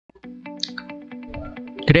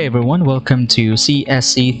Good day everyone, welcome to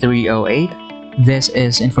CSC 308. This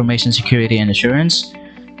is Information Security and Assurance,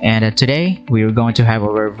 and today we are going to have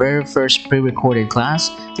our very first pre-recorded class.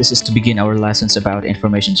 This is to begin our lessons about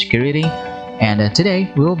information security, and today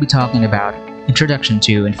we will be talking about Introduction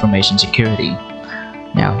to Information Security.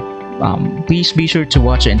 Now, please be sure to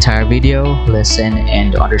watch the entire video, listen,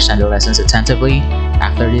 and understand the lessons attentively.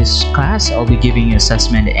 After this class, I'll be giving you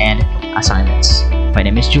assessment and assignments. My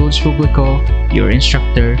name is Juleus Publico, your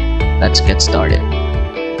instructor. Let's get started.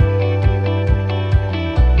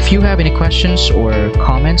 If you have any questions or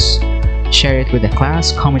comments, share it with the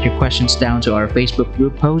class. Comment your questions down to our Facebook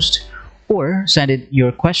group post or send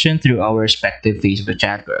your question through our respective Facebook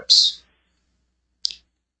chat groups.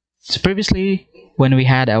 So previously, when we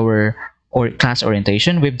had our class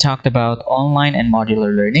orientation, we've talked about online and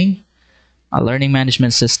modular learning, learning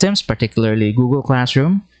management systems, particularly Google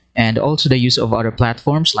Classroom, and also the use of other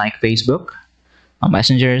platforms like Facebook,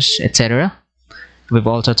 messengers, etc. We've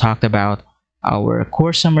also talked about our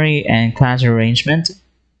course summary and class arrangement,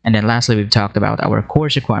 and then lastly we've talked about our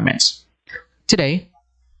course requirements. Today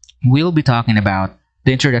we'll be talking about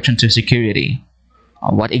the introduction to security,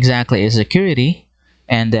 what exactly is security,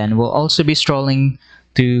 and then we'll also be strolling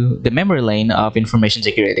to the memory lane of information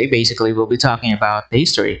security. Basically, we'll be talking about the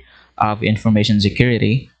history of information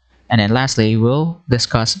security. And then lastly, we'll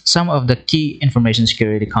discuss some of the key information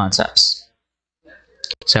security concepts.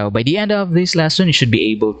 So by the end of this lesson, you should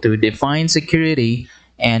be able to define security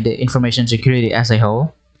and information security as a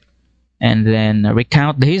whole, and then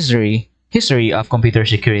recount the history of computer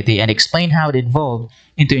security and explain how it evolved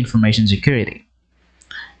into information security.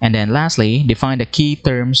 And then lastly, define the key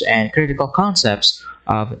terms and critical concepts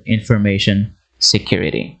of information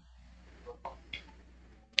security.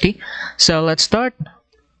 Okay, so let's start.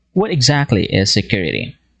 What exactly is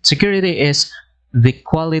security? Security is the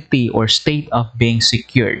quality or state of being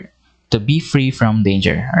secured, to be free from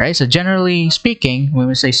danger. Alright, so generally speaking, when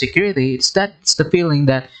we say security, it's the feeling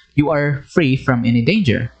that you are free from any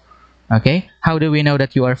danger. Okay, how do we know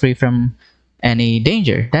that you are free from any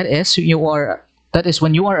danger? That is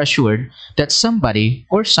when you are assured that somebody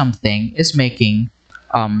or something is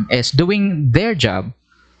doing their job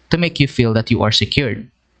to make you feel that you are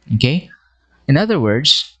secured. Okay, in other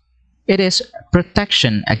words, it is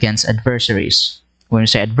protection against adversaries. When we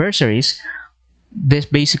say adversaries, this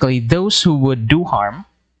basically those who would do harm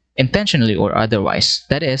intentionally or otherwise.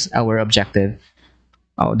 That is our objective.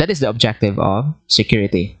 That is the objective of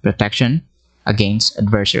security, protection against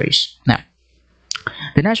adversaries. Now,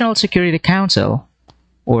 the National Security Council,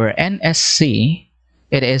 or NSC,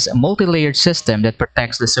 it is a multi-layered system that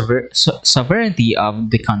protects the sovereignty of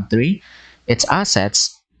the country, its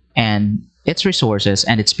assets, and its resources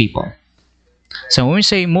and its people. So when we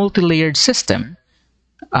say multi-layered system,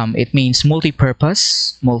 it means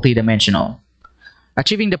multi-purpose, multi-dimensional.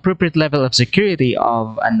 Achieving the appropriate level of security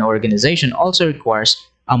of an organization also requires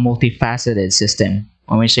a multifaceted system.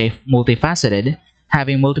 When we say multifaceted,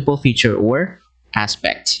 having multiple features or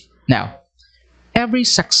aspects. Now, every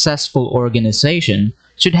successful organization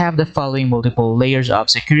should have the following multiple layers of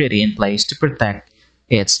security in place to protect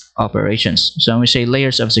its operations. So when we say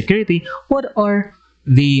layers of security, what are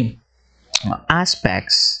the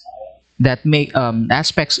aspects that make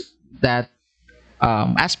aspects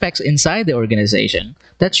inside the organization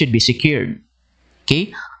that should be secured?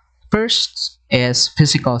 Okay, first is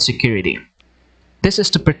physical security. This is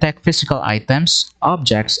to protect physical items,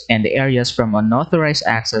 objects, and areas from unauthorized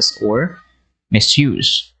access or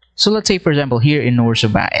misuse. So let's say, for example, here in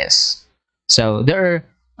NORSU Bais, so there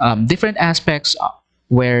are different aspects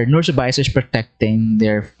where NORSU Bais is protecting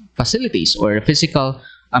their facilities or physical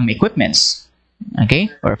equipments, okay,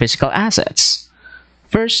 or physical assets.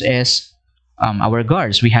 First is our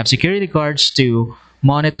guards. We have security guards to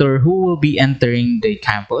monitor who will be entering the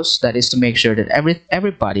campus. That is to make sure that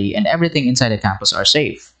everybody and everything inside the campus are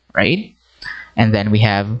safe, right? And then we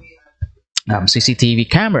have CCTV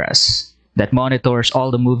cameras that monitors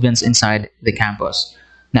all the movements inside the campus.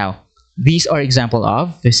 Now, these are examples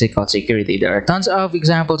of physical security. There are tons of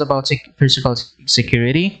examples about physical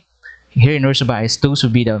security. Here in NORSU Bais, those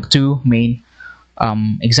would be the two main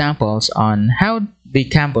examples on how the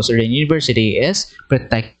campus or the university is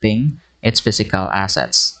protecting its physical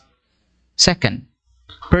assets. Second,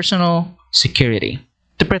 personal security.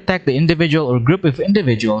 To protect the individual or group of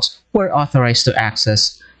individuals who are authorized to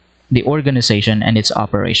access the organization and its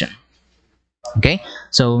operation. Okay,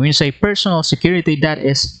 so when you say personal security, that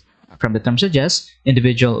is, from the term suggests,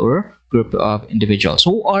 individual or group of individuals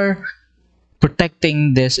who are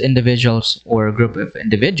protecting these individuals or group of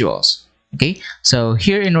individuals. Okay, so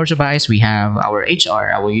here in NORSU Bais, we have our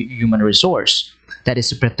HR, our human resource. That is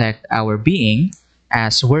to protect our being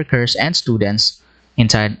as workers and students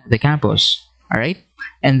inside the campus. All right.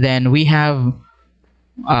 And then we have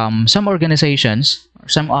some organizations,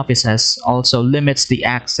 some offices also limits the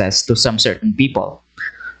access to some certain people.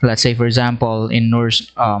 Let's say, for example, in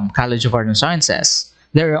NORSU, College of Arts and Sciences,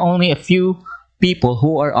 there are only a few people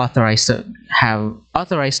who are authorized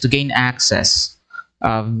to gain access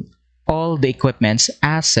of all the equipments,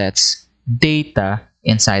 assets, data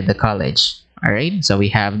inside the college. All right. So we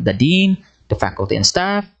have the dean, the faculty and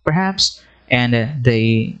staff, perhaps, and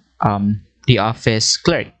the office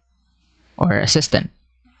clerk or assistant.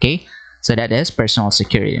 Okay. So that is personal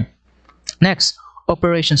security. Next,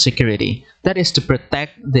 operation security. That is to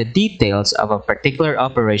protect the details of a particular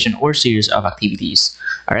operation or series of activities.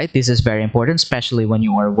 All right, this is very important, especially when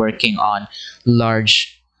you are working on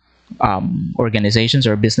large organizations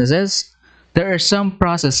or businesses. There are some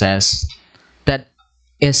processes that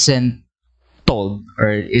isn't told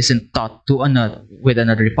or isn't taught to another with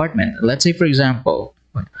another department. Let's say, for example,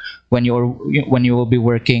 when you will be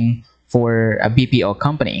working for a BPO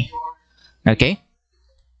company. Okay,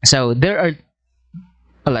 so there are,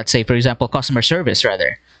 let's say, for example, customer service,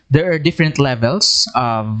 rather, there are different levels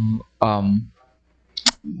of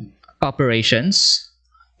operations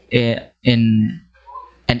in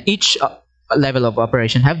and each level of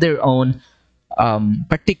operation have their own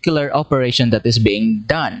particular operation that is being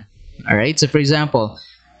done. All right, so for example,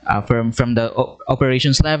 from the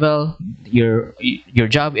operations level, your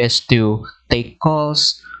job is to take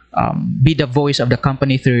calls, be the voice of the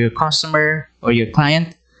company through your customer or your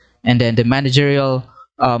client. And then the managerial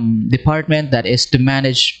department, that is to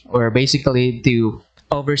manage or basically to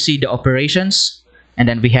oversee the operations. And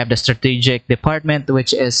then we have the strategic department,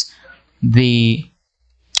 which is the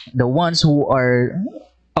ones who are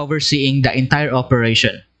overseeing the entire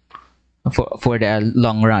operation for the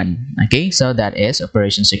long run. Okay, so that is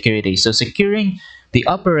operation security. So securing the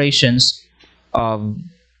operations of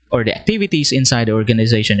or the activities inside the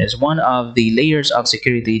organization is one of the layers of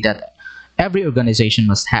security that every organization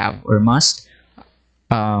must have or must,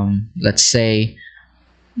 let's say,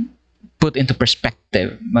 put into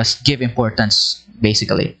perspective, must give importance,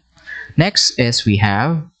 basically. Next is we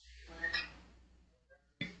have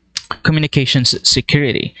communications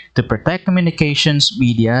security, to protect communications,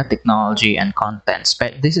 media, technology, and content.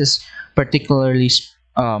 This is particularly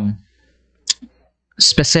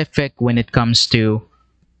specific when it comes to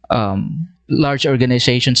large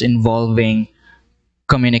organizations involving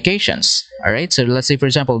communications. All right, so let's say, for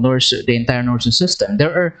example, NORSU, the entire NORSU system.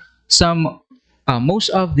 There are some, most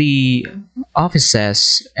of the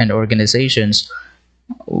offices and organizations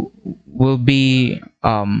will be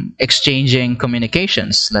exchanging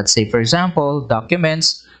communications. Let's say, for example,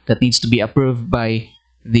 documents that needs to be approved by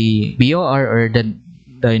the BOR or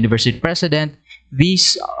the university president.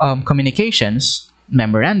 These communications,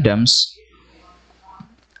 memorandums,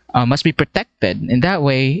 must be protected. In that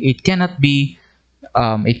way, it cannot be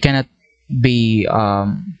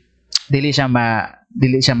dili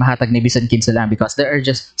siya mahatag ni bisan kinsa lang, because there are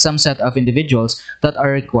just some set of individuals that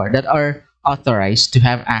are required, that are authorized to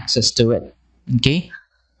have access to it. Okay,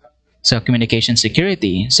 so communication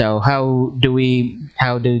security. So how do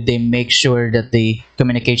they make sure that the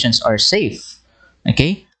communications are safe?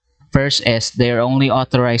 Okay, first is they are only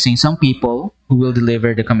authorizing some people who will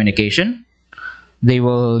deliver the communication. They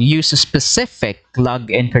will use a specific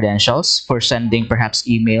login credentials for sending perhaps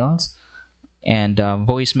emails and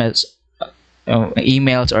voicemails,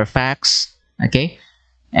 emails or fax. Okay,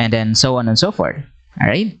 and then so on and so forth. All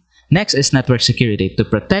right. Next is network security, to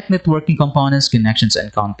protect networking components, connections, and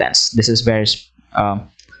contents. This is very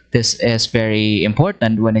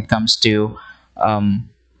important when it comes to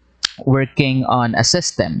working on a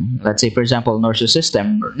system. Let's say, for example, NORSU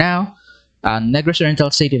system. Now, Negros Oriental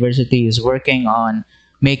State University is working on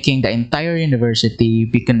making the entire university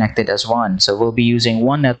be connected as one. So we'll be using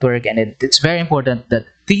one network, and it's very important that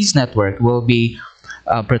this network will be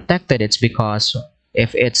protected. It's because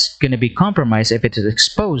if it's going to be compromised, if it is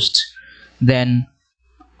exposed, then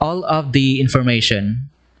all of the information,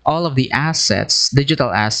 all of the assets, digital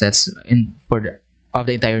assets of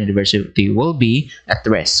the entire university will be at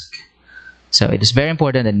risk. So it is very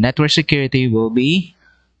important that network security will be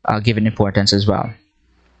given importance as well.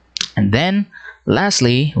 And then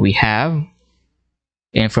lastly, we have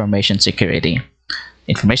information security.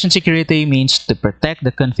 Information security means to protect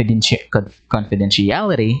the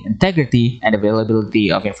confidentiality, integrity, and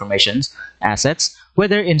availability of information assets,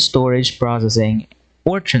 whether in storage, processing,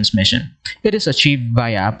 or transmission. It is achieved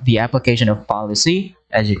via the application of policy,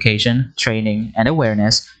 education, training, and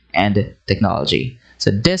awareness, and technology. So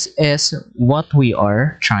this is what we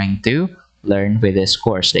are trying to learn with this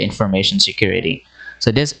course, the information security.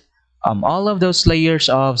 So this, all of those layers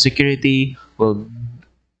of security will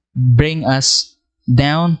bring us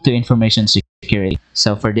down to information security.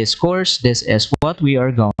 So for this course, this is what we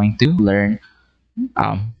are going to learn,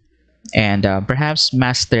 um, and perhaps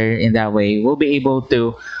master. In that way, we'll be able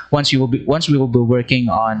to, once we will be working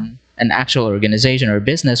on an actual organization or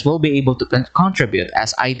business, we'll be able to contribute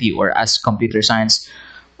as IT or as computer science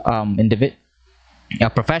individual, a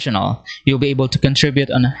professional. You'll be able to contribute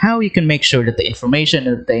on how you can make sure that the information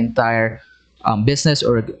of the entire business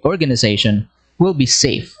or organization will be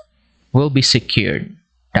safe, will be secured.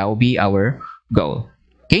 That will be our goal.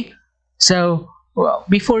 Okay. So, well,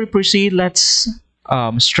 before we proceed, let's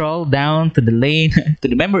stroll down to the lane, to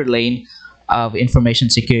the memory lane of information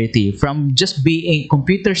security, from just being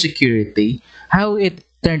computer security, how it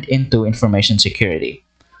turned into information security.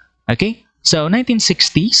 Okay, so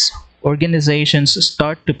 1960s, organizations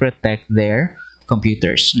start to protect their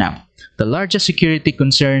computers. Now, the largest security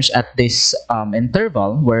concerns at this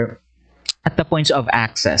interval were at the points of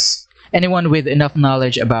access. Anyone with enough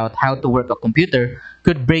knowledge about how to work a computer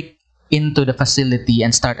could break into the facility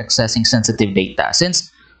and start accessing sensitive data.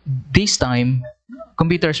 Since this time,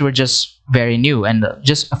 computers were just very new and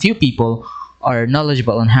just a few people are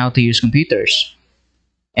knowledgeable on how to use computers.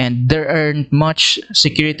 And there aren't much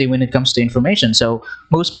security when it comes to information. So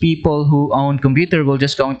most people who own computer will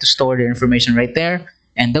just going to store their information right there,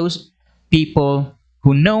 and those people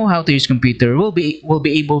who know how to use computer will be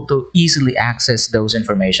able to easily access those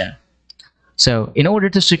information. So in order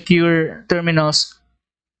to secure terminals,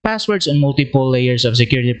 passwords and multiple layers of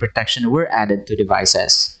security protection were added to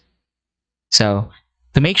devices. So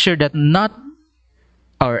to make sure that not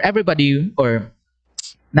everybody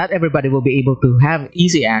will be able to have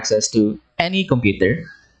easy access to any computer.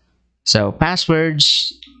 So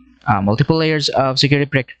passwords, multiple layers of security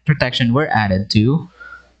protection were added to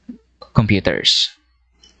computers.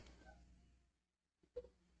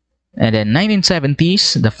 And then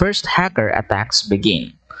 1970s, the first hacker attacks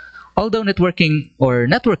begin. Although networking or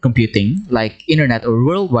network computing, like Internet or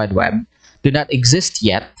World Wide Web, do not exist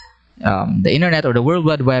yet, the Internet or the World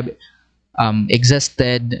Wide Web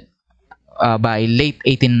existed by late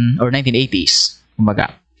 1980s.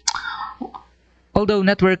 Kumbaga. Although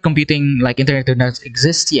network computing like internet did not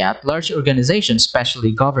exist yet, large organizations,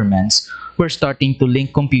 especially governments, were starting to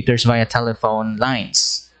link computers via telephone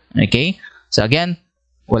lines. Okay? So again,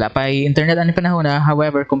 wala pa internet ang panahon na.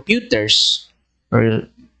 However, computers or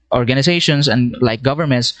organizations and like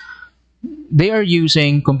governments, they are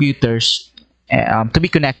using computers to be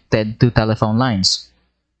connected to telephone lines.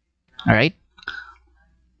 All right?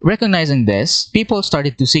 Recognizing this, people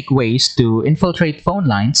started to seek ways to infiltrate phone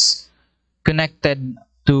lines connected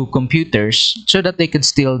to computers so that they could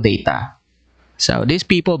steal data. So these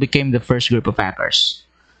people became the first group of hackers.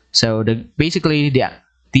 So basically the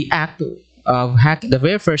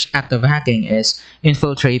very first act of hacking is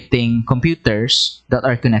infiltrating computers that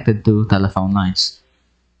are connected to telephone lines.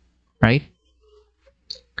 Right?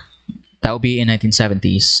 That would be in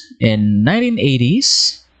 1970s. In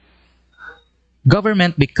 1980s,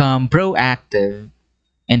 government become proactive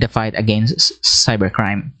in the fight against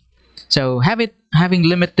cybercrime. So having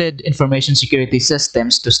limited information security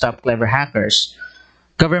systems to stop clever hackers,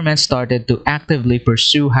 government started to actively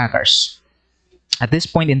pursue hackers. At this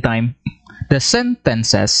point in time, the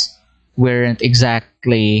sentences weren't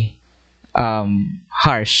exactly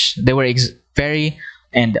harsh. They were very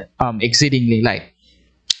and exceedingly light,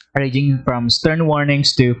 ranging from stern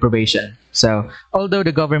warnings to probation. So, although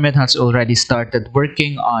the government has already started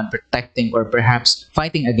working on protecting or perhaps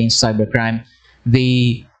fighting against cybercrime,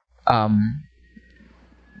 the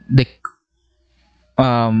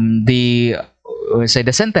let's say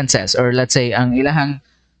the sentences, or let's say ang ilahang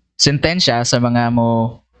sentensya sa mga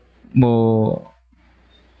mo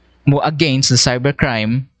against the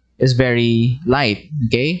cybercrime is very light.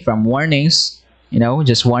 Okay, from warnings,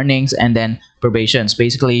 just warnings, and then probations.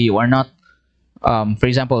 Basically, you are not, for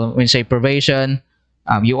example, when you say probation,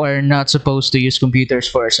 you are not supposed to use computers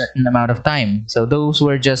for a certain amount of time. So those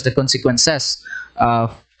were just the consequences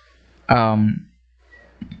of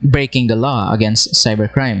breaking the law against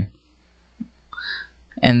cybercrime.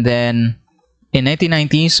 And then in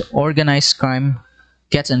 1990s, organized crime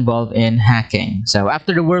gets involved in hacking. So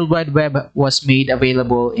after the World Wide Web was made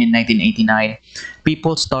available in 1989,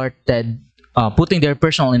 people started putting their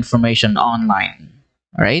personal information online.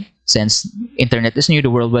 All right, since internet is new, the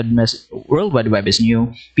World Wide Web is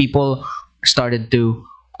new, people started to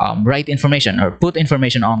write information or put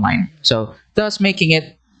information online. So thus making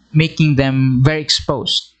them very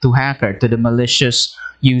exposed to the malicious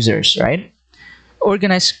users, right?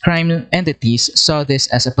 Organized crime entities saw this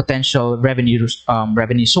as a potential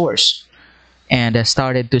revenue source and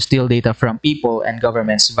started to steal data from people and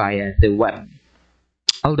governments via the web.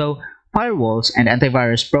 Although firewalls and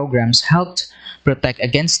antivirus programs helped protect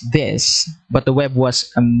against this, but the web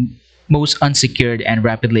was a most unsecured and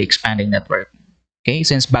rapidly expanding network. Okay,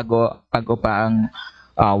 since bago pa ang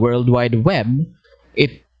World Wide Web,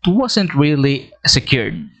 it wasn't really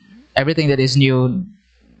secured. Everything that is new,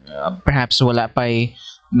 perhaps wala pa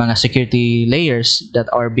mga security layers that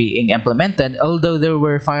are being implemented, although there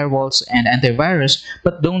were firewalls and antivirus,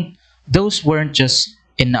 but those weren't just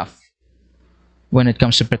enough when it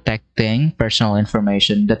comes to protecting personal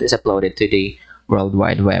information that is uploaded to the World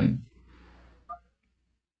Wide Web.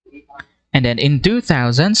 And then in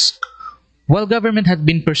 2000s, while government had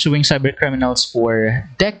been pursuing cybercriminals for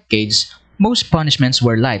decades, most punishments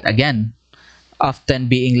were light, again, often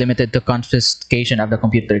being limited to confiscation of the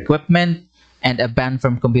computer equipment and a ban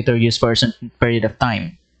from computer use for a certain period of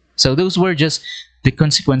time. So those were just the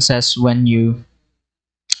consequences when you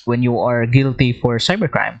are guilty for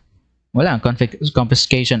cybercrime. Wala,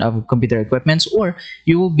 confiscation of computer equipments, or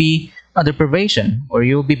you will be under probation, or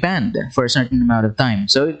you will be banned for a certain amount of time.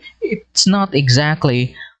 So it's not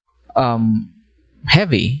exactly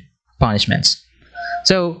heavy punishments.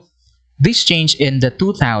 So this changed in the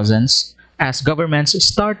 2000s as governments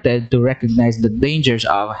started to recognize the dangers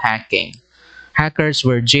of hacking. Hackers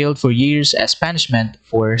were jailed for years as punishment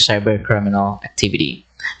for cybercriminal activity.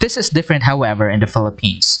 This is different, however, in the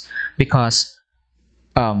Philippines because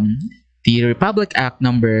the Republic Act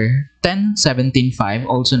number 10175,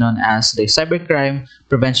 also known as the Cybercrime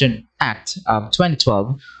Prevention Act of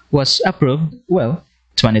 2012, was approved,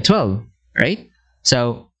 2012, right?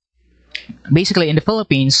 So basically in the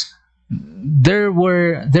Philippines, there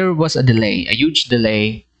was a delay, a huge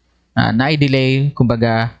delay, na-delay,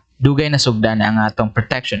 kumbaga, dugay na sugdan ang atong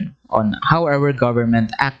protection on how our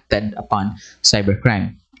government acted upon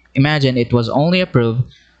cybercrime. Imagine it was only approved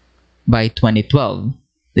by 2012.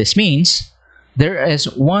 This means there is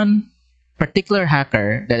one particular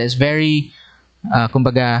hacker that is very,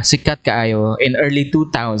 kumbaga, sikat kaayo in early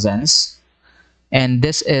 2000s, and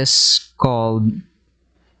this is called,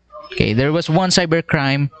 okay, there was one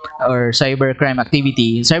cybercrime or cybercrime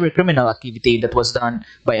activity, cybercriminal activity that was done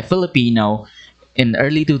by a Filipino in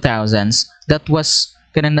early 2000s that was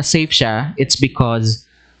kanang na-safe siya. It's because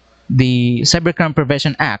the Cybercrime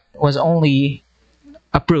Prevention Act was only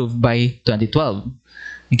approved by 2012.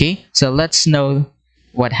 Okay, so let's know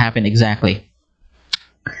what happened exactly.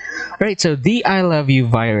 Right, so the I Love You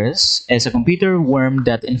virus is a computer worm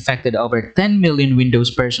that infected over 10 million Windows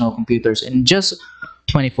personal computers in just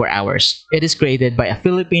 24 hours. It is created by a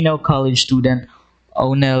Filipino college student,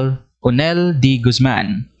 Onel D.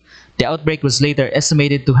 Guzman. The outbreak was later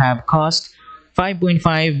estimated to have cost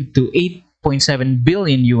 5.5 to 8.7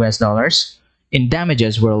 billion US dollars in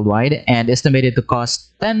damages worldwide, and estimated to cost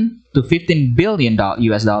 10 to 15 billion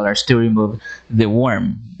US dollars to remove the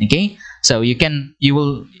worm. Okay, so you can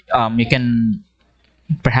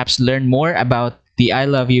perhaps learn more about the I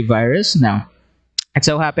Love You virus. Now, it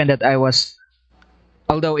so happened that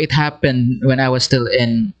although it happened when I was still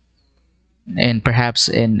in perhaps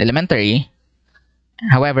in elementary,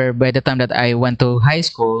 however, by the time that I went to high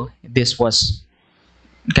school, this was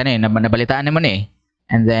kanina nabalitaan naman eh.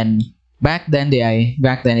 And then back then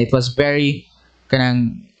it was very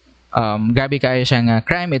kanang grabe kayo siyang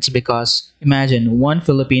crime. It's because imagine one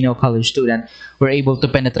Filipino college student were able to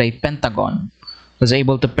penetrate Pentagon, was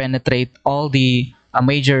able to penetrate all the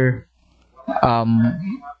major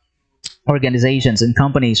organizations and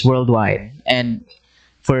companies worldwide, and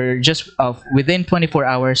for just within 24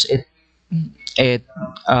 hours it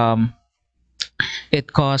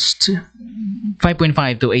cost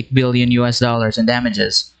 5.5 to 8 billion US dollars in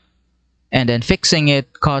damages, and then fixing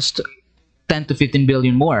it cost 10 to 15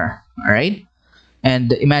 billion more. All right,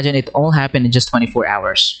 and imagine it all happened in just 24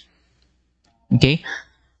 hours. Okay,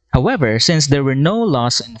 however, since there were no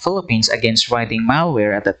laws in the Philippines against writing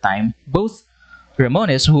malware at that time, both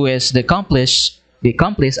Ramones, who is the accomplice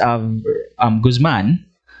of Guzman,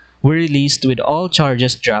 were released with all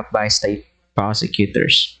charges dropped by state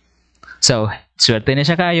prosecutors. So, swerte na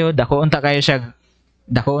siya kayo, dako unta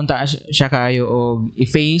siya kayo og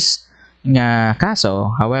i-face nga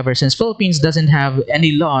kaso. However, since Philippines doesn't have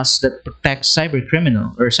any laws that protect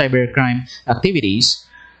cybercriminal or cybercrime activities,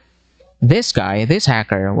 this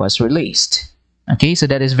hacker was released. Okay, so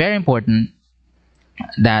that is very important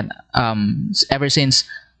that ever since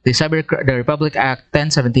the Republic Act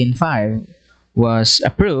 10175 was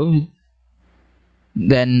approved,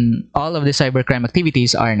 then all of the cybercrime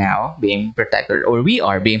activities are now being protected, or we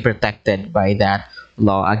are being protected by that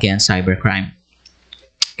law against cybercrime.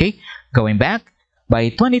 Okay, going back, by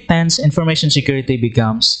 2010s, information security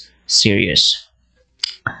becomes serious.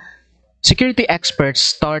 Security experts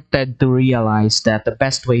started to realize that the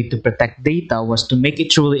best way to protect data was to make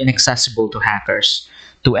it truly inaccessible to hackers.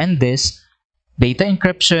 To end this, data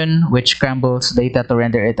encryption, which scrambles data to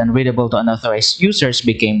render it unreadable to unauthorized users,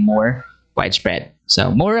 became more widespread.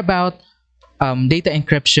 So more about data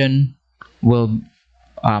encryption will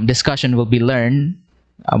discussion will be learned.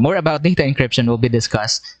 More about data encryption will be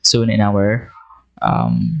discussed soon in our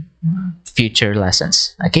um, future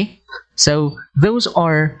lessons. Okay, so those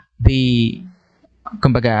are the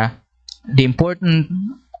kumbaga the important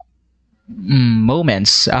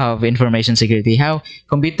moments of information security. How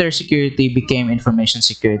computer security became information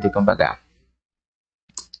security, kumbaga.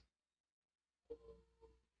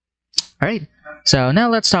 All right. So now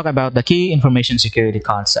let's talk about the key information security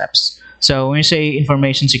concepts. So when we say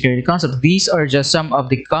information security concepts, these are just some of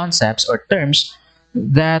the concepts or terms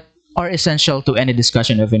that are essential to any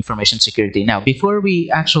discussion of information security. Now, before we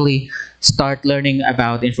actually start learning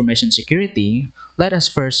about information security, let us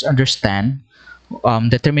first understand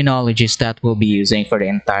the terminologies that we'll be using for the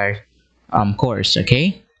entire course,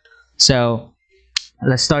 okay? So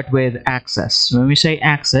let's start with access. When we say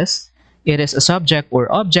access, it is a subject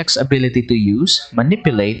or object's ability to use,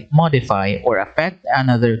 manipulate, modify, or affect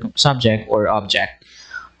another subject or object.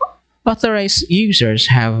 Authorized users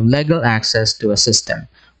have legal access to a system,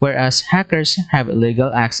 whereas hackers have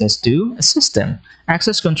illegal access to a system.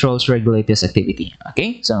 Access controls regulate this activity.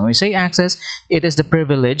 Okay, so when we say access, it is the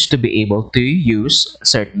privilege to be able to use a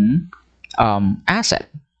certain asset,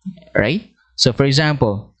 right? So for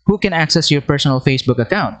example, who can access your personal Facebook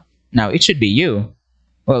account? Now, it should be you.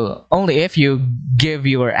 Well, only if you give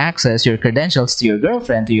your access, your credentials to your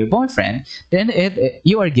girlfriend, to your boyfriend, then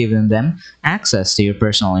you are giving them access to your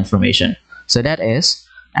personal information. So that is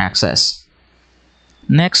access.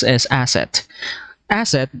 Next is asset.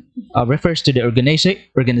 Asset refers to the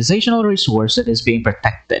organizational resource that is being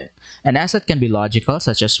protected. An asset can be logical,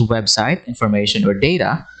 such as website, information, or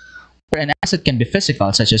data, or an asset can be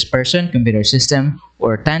physical, such as person, computer system,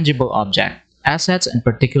 or tangible object. Assets, and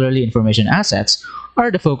particularly information assets,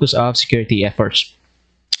 are the focus of security efforts.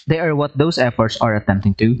 They are what those efforts are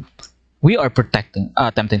attempting to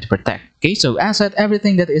protect. Okay, so asset,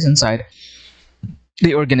 everything that is inside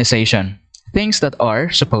the organization, things that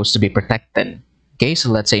are supposed to be protected. Okay,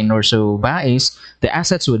 so let's say in NORSU Bais, the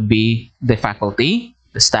assets would be the faculty,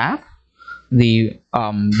 the staff, the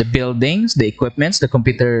buildings, the equipments, the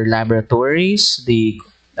computer laboratories, the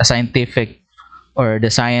scientific or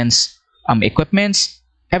the science equipments,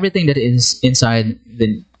 everything that is inside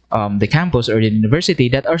the campus or the university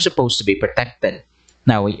that are supposed to be protected.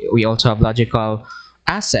 Now we also have logical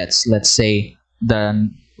assets. Let's say the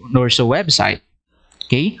NORSU website,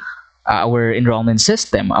 okay, our enrollment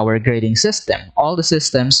system, our grading system, all the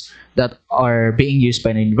systems that are being used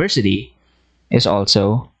by the university is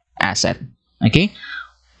also asset. Okay,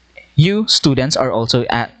 you students are also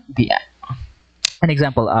at the an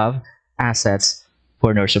example of assets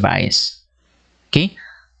for NORSU Bais. Okay,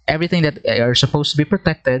 everything that are supposed to be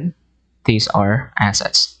protected, these are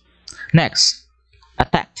assets. Next,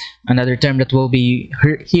 attack. Another term that we'll be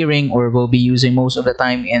hearing or will be using most of the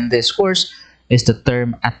time in this course is the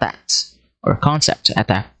term attacks or concept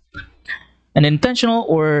attack. An intentional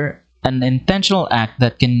act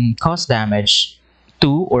that can cause damage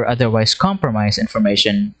to or otherwise compromise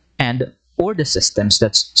information and or the systems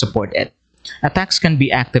that support it. Attacks can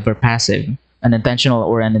be active or passive, unintentional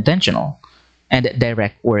or unintentional, and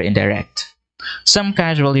direct or indirect. Some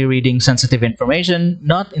casually reading sensitive information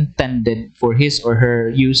not intended for his or her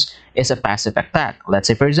use is a passive attack. Let's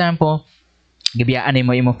say, for example, gibiyaan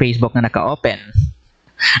mo yung Facebook na naka-open.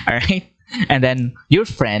 Alright? And then your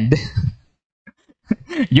friend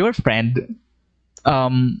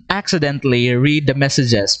accidentally read the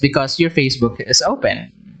messages because your Facebook is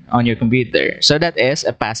open on your computer. So that is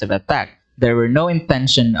a passive attack. There were no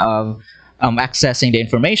intention of accessing the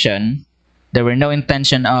information. There were no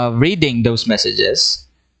intention of reading those messages,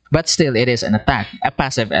 but still it is an attack, a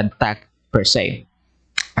passive attack per se.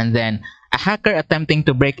 And then a hacker attempting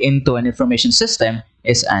to break into an information system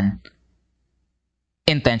is an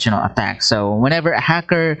intentional attack. So whenever a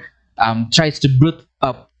hacker tries to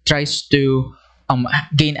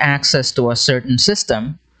gain access to a certain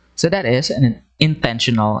system, so that is an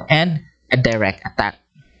intentional and a direct attack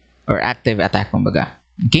or active attack, kumbaga.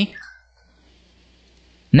 Okay.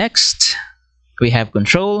 Next, we have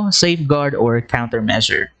control, safeguard, or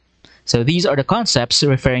countermeasure. So these are the concepts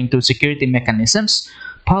referring to security mechanisms,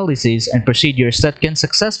 policies, and procedures that can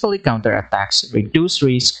successfully counter attacks, reduce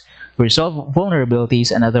risk, resolve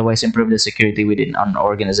vulnerabilities, and otherwise improve the security within an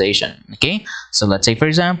organization. Okay, so let's say, for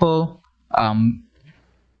example,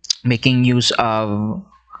 making use of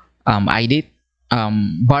ID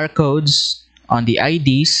barcodes on the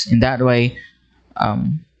IDs. In that way,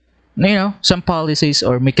 um, some policies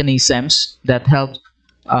or mechanisms that help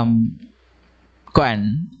um,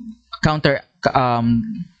 kuan, counter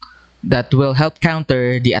that will help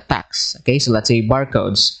counter the attacks. Okay, so let's say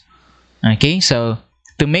barcodes. Okay, so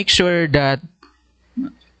to make sure that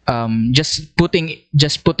just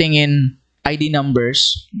putting in ID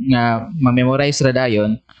numbers nga ma-memorize ra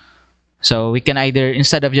dayon. So we can either,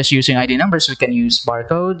 instead of just using ID numbers, we can use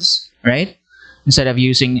barcodes, right? Instead of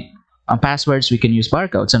using passwords, we can use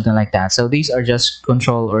barcodes, something like that. So these are just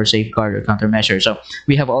control or safeguard or countermeasure. So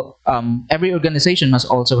we have all, every organization must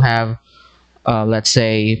also have, let's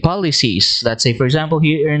say, policies. Let's say, for example,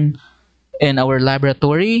 here in our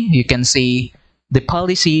laboratory, you can see the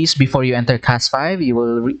policies before you enter Class 5.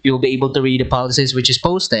 You'll be able to read the policies which is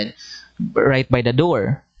posted right by the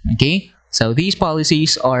door. Okay, so these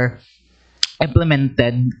policies are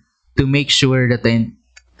implemented to make sure that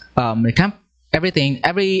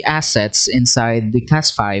every assets inside the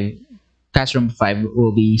classroom 5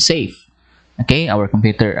 will be safe. Okay, our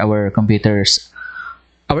computers,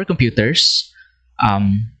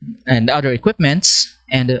 and other equipments,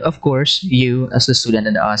 and of course you as the student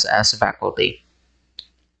and us as faculty.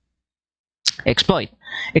 Exploit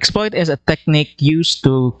is a technique used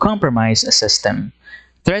to compromise a system.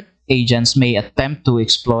 Threat agents may attempt to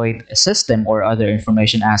exploit a system or other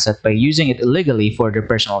information asset by using it illegally for their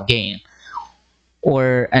personal gain.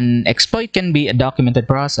 Or an exploit can be a documented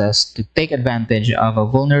process to take advantage of a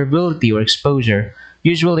vulnerability or exposure,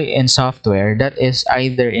 usually in software that is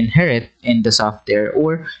either inherent in the software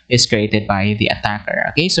or is created by the attacker.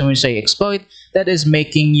 Okay, so when we say exploit, that is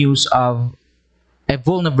making use of a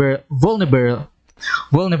vulnerability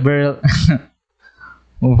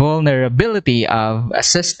of a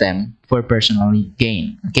system for personal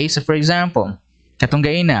gain. Okay, so for example, katong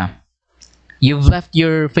gaina, you've left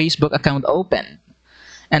your Facebook account open,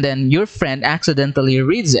 and then your friend accidentally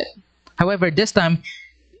reads it. However, this time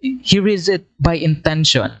he reads it by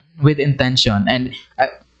intention, with intention, and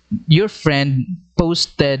your friend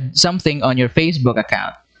posted something on your Facebook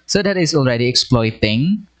account. So that is already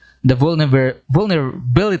exploiting the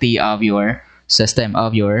vulnerability of your system,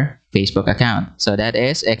 of your Facebook account. So that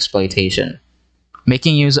is exploitation.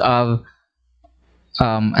 Making use of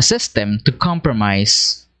a system to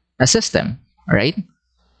compromise a system, right?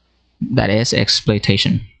 That is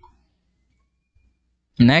exploitation.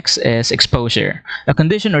 Next is exposure, a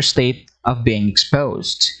condition or state of being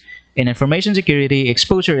exposed. In information security,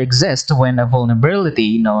 exposure exists when a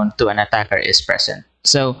vulnerability known to an attacker is present.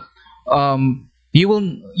 So you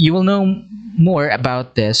will know more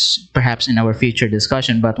about this perhaps in our future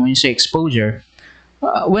discussion. But when you say exposure,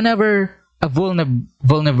 whenever a vulnerability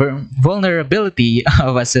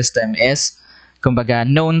of a system is, kumbaga,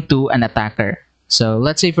 known to an attacker. So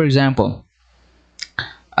let's say, for example,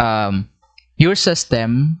 your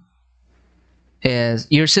system's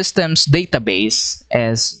database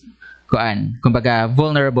is kumbaga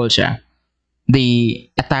vulnerable siya. The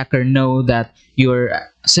attacker know that your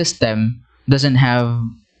system doesn't have,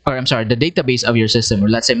 or I'm sorry, the database of your system, or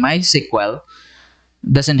let's say MySQL,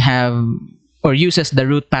 doesn't have or uses the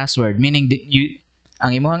root password, meaning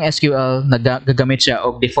ang imong SQL nagagamit siya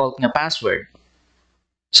og default nga password.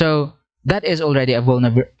 So that is already a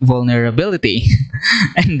vulnerability.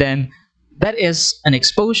 And then that is an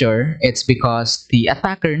exposure. It's because the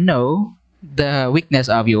attacker know the weakness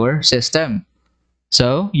of your system.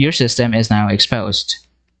 So your system is now exposed.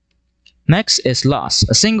 Next is loss,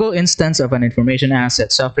 a single instance of an information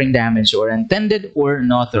asset suffering damage or intended or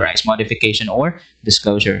unauthorized modification or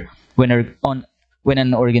disclosure. When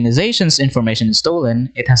an organization's information is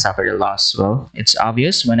stolen, it has suffered a loss. Well, it's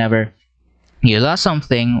obvious whenever you lost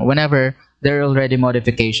something, whenever there are already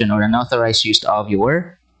modification or unauthorized use of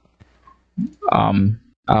your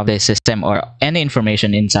of the system or any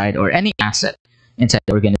information inside or any asset inside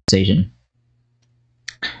the organization.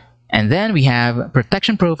 And then we have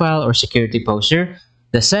protection profile or security posture,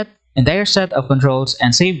 the entire set of controls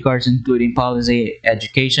and safeguards, including policy,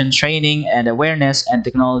 education, training, and awareness and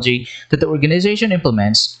technology that the organization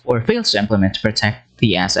implements or fails to implement to protect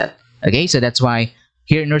the asset. Okay, so that's why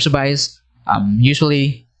here in NORSU Bais,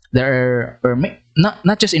 usually there are, or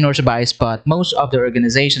not just in NORSU Bais, but most of the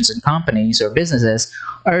organizations and companies or businesses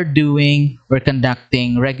are doing or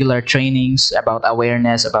conducting regular trainings about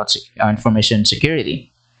awareness about information security.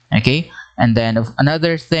 Okay, and then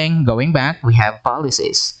another thing, going back, we have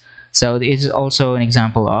policies. So it is also an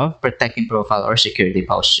example of protecting profile or security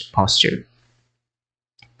posture.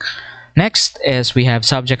 Next is we have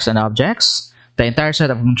subjects and objects, the entire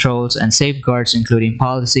set of controls and safeguards, including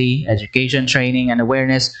policy, education, training, and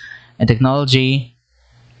awareness, and technology.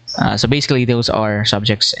 So basically, those are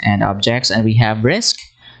subjects and objects. And we have risk,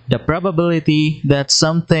 the probability that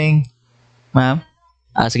something, ma'am,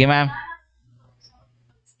 sige ma'am,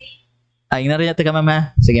 ignore niya ka ma'am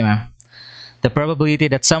ha? Sige ma'am. The probability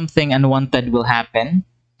that something unwanted will happen,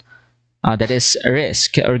 that is a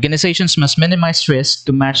risk. Organizations must minimize risk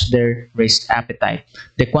to match their risk appetite.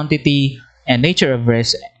 The quantity and nature of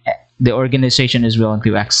risk the organization is willing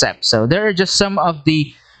to accept. So there are just some of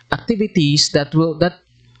the activities that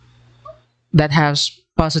has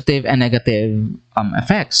positive and negative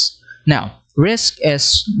effects. Now, risk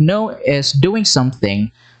is doing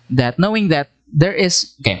something that knowing that there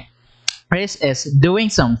is okay. Risk is doing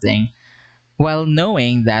something while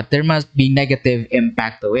knowing that there must be negative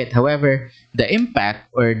impact to it. However, the impact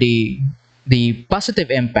or the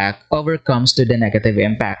positive impact overcomes to the negative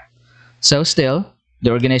impact. So still,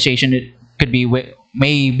 the organization could be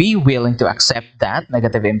may be willing to accept that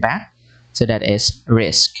negative impact. So that is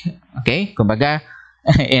risk. Okay, kumbaga,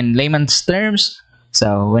 in layman's terms.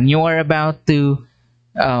 So when you are about to,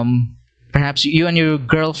 perhaps you and your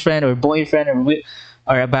girlfriend or boyfriend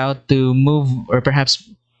are about to move, or perhaps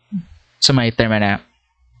so may term na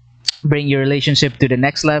bring your relationship to the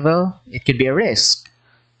next level, it could be a risk.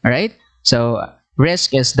 All right. So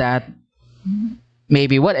risk is that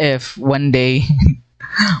maybe what if one day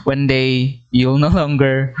one day you'll no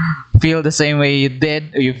longer feel the same way you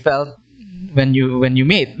did or you felt when you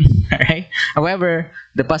meet. All right. However,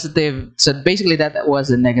 the positive, so basically that was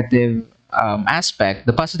the negative aspect.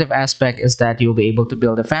 The positive aspect is that you'll be able to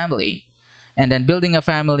build a family, and then building a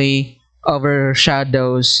family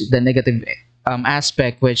overshadows the negative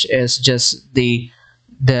aspect, which is just the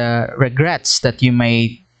regrets that you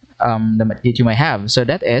may that you might have. So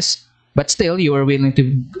that is, but still you are willing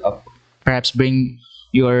to perhaps bring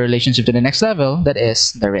your relationship to the next level. That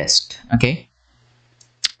is the risk. Okay,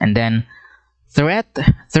 and then threat,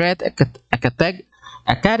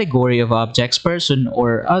 a category of objects, person,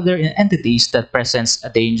 or other entities that presents a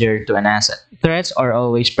danger to an asset. Threats are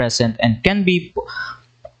always present and can be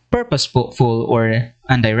purposeful or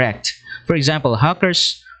indirect. For example,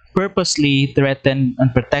 hackers purposely threaten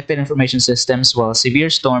unprotected information systems, while severe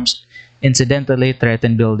storms incidentally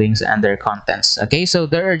threaten buildings and their contents. Okay, so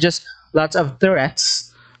there are just lots of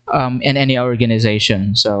threats in any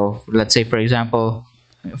organization. So let's say, for example,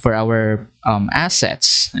 for our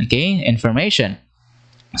assets, okay, information.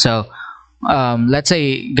 So let's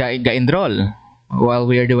say enroll while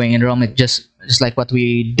we are doing enrollment, just like what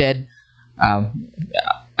we did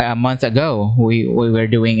a month ago. We were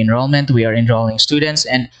doing enrollment, we are enrolling students,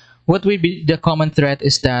 and what would be the common threat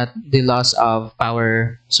is that the loss of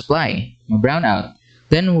power supply, brownout.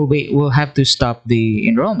 Then we'll have to stop the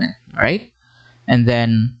enrollment, right? And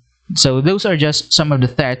then, so those are just some of the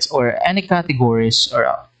threats or any categories or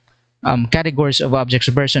categories of objects,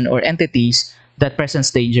 person, or entities that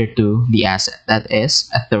presents danger to the asset. That is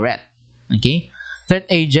a threat. Okay, threat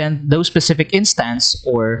agent, those specific instance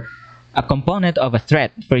or a component of a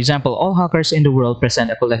threat. For example, all hackers in the world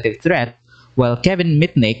present a collective threat, while Kevin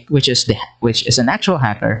Mitnick, which is an actual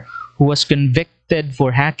hacker who was convicted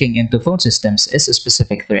for hacking into phone systems, is a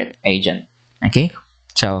specific threat agent. Okay,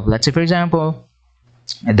 so let's say, for example,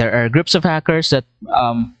 there are groups of hackers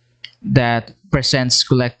that presents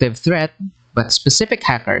collective threat, but specific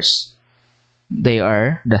hackers, they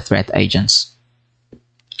are the threat agents.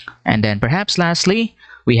 And then perhaps lastly,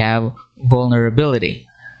 we have vulnerability.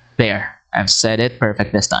 There, I've said it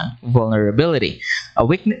perfect this time. Vulnerability, a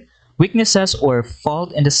weaknesses or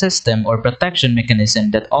fault in the system or protection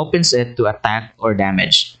mechanism that opens it to attack or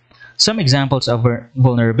damage. Some examples of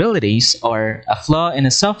vulnerabilities are a flaw in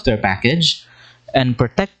a software package, an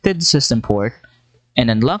protected system port, an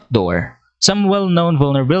unlocked door. Some well-known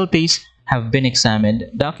vulnerabilities have been examined,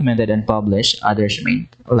 documented, and published. Others remain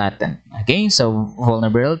latent. Okay, so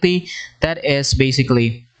vulnerability, that is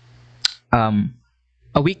basically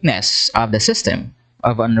a weakness of the system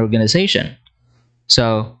of an organization.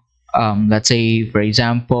 So let's say, for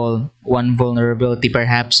example, one vulnerability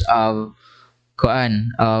perhaps of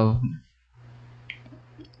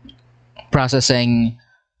processing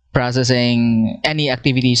any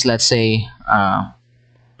activities. Let's say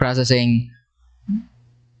processing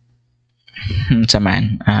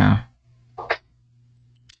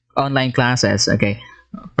online classes. Okay,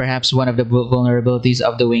 perhaps one of the vulnerabilities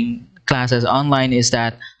of doing classes online is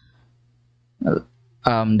that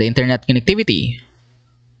the internet connectivity.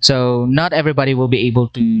 So not everybody will be able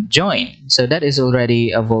to join. So that is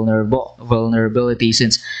already a vulnerability,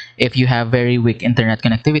 since if you have very weak internet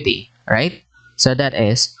connectivity, right? So that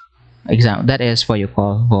is what you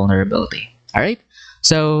call vulnerability. All right.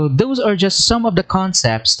 So those are just some of the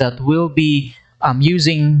concepts that we'll be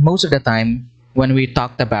using most of the time when we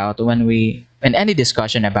talked about in any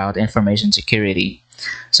discussion about information security.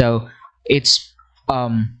 So it's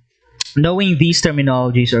knowing these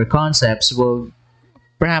terminologies or concepts will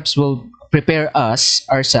prepare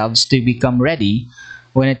ourselves to become ready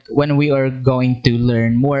when we are going to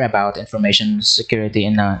learn more about information security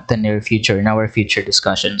in the near future, in our future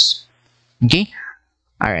discussions. Okay.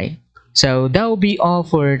 All right. So that will be all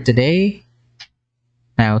for today.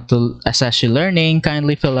 Now, to assess your learning,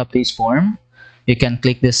 kindly fill up this form. You can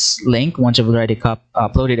click this link once you've already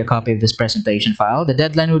uploaded a copy of this presentation file. The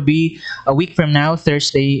deadline would be a week from now,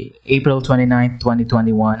 Thursday, April 29th,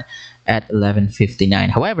 2021 at 11:59.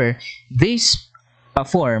 However, this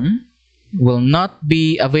form will not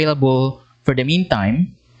be available for the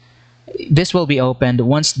meantime. This will be opened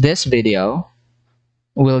once this video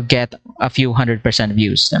will get a few 100%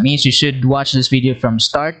 views. That means you should watch this video from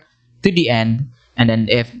start to the end, and then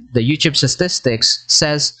if the YouTube statistics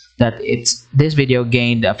says that this video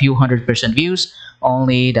gained a few 100% views,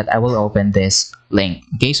 only that I will open this link.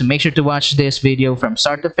 Okay, so make sure to watch this video from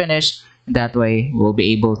start to finish. That way we'll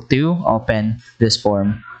be able to open this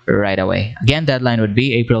form right away. Again, deadline would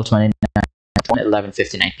be April 29th at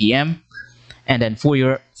 11:59 p.m. And then for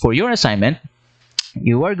your assignment,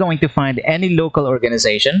 you are going to find any local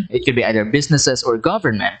organization. It could be either businesses or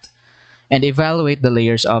government, and evaluate the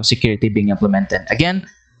layers of security being implemented. Again,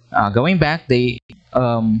 going back, the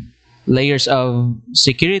layers of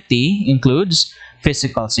security includes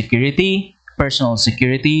physical security, personal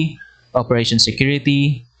security, operation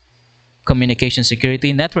security, communication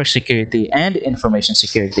security, network security, and information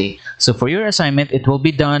security. So for your assignment, it will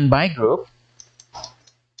be done by group.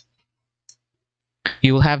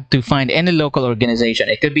 You will have to find any local organization.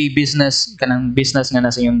 It could be business, kanang business nga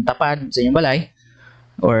nasa iyong tapad, sa iyong balay,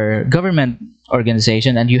 or government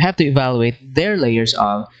organization, and you have to evaluate their layers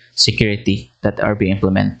of security that are being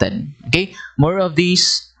implemented. Okay, more of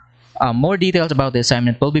these, more details about the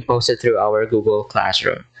assignment will be posted through our Google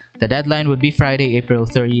Classroom. The deadline would be Friday, April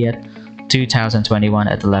 30th, 2021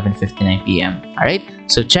 at 11:59 p.m. All right,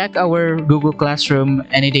 so check our Google Classroom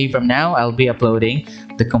any day from now. I'll be uploading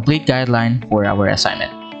the complete guideline for our assignment.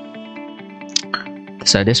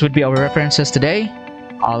 So this would be our references today.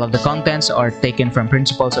 All of the contents are taken from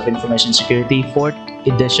Principles of Information Security, 4th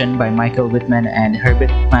edition by Michael Whitman and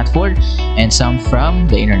Herbert Matford, and some from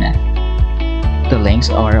the internet. The links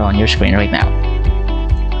are on your screen right now.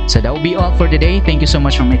 So that will be all for today. Thank you so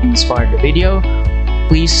much for making this part of the video.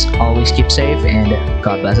 Please always keep safe, and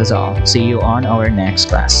God bless us all. See you on our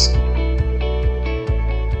next class.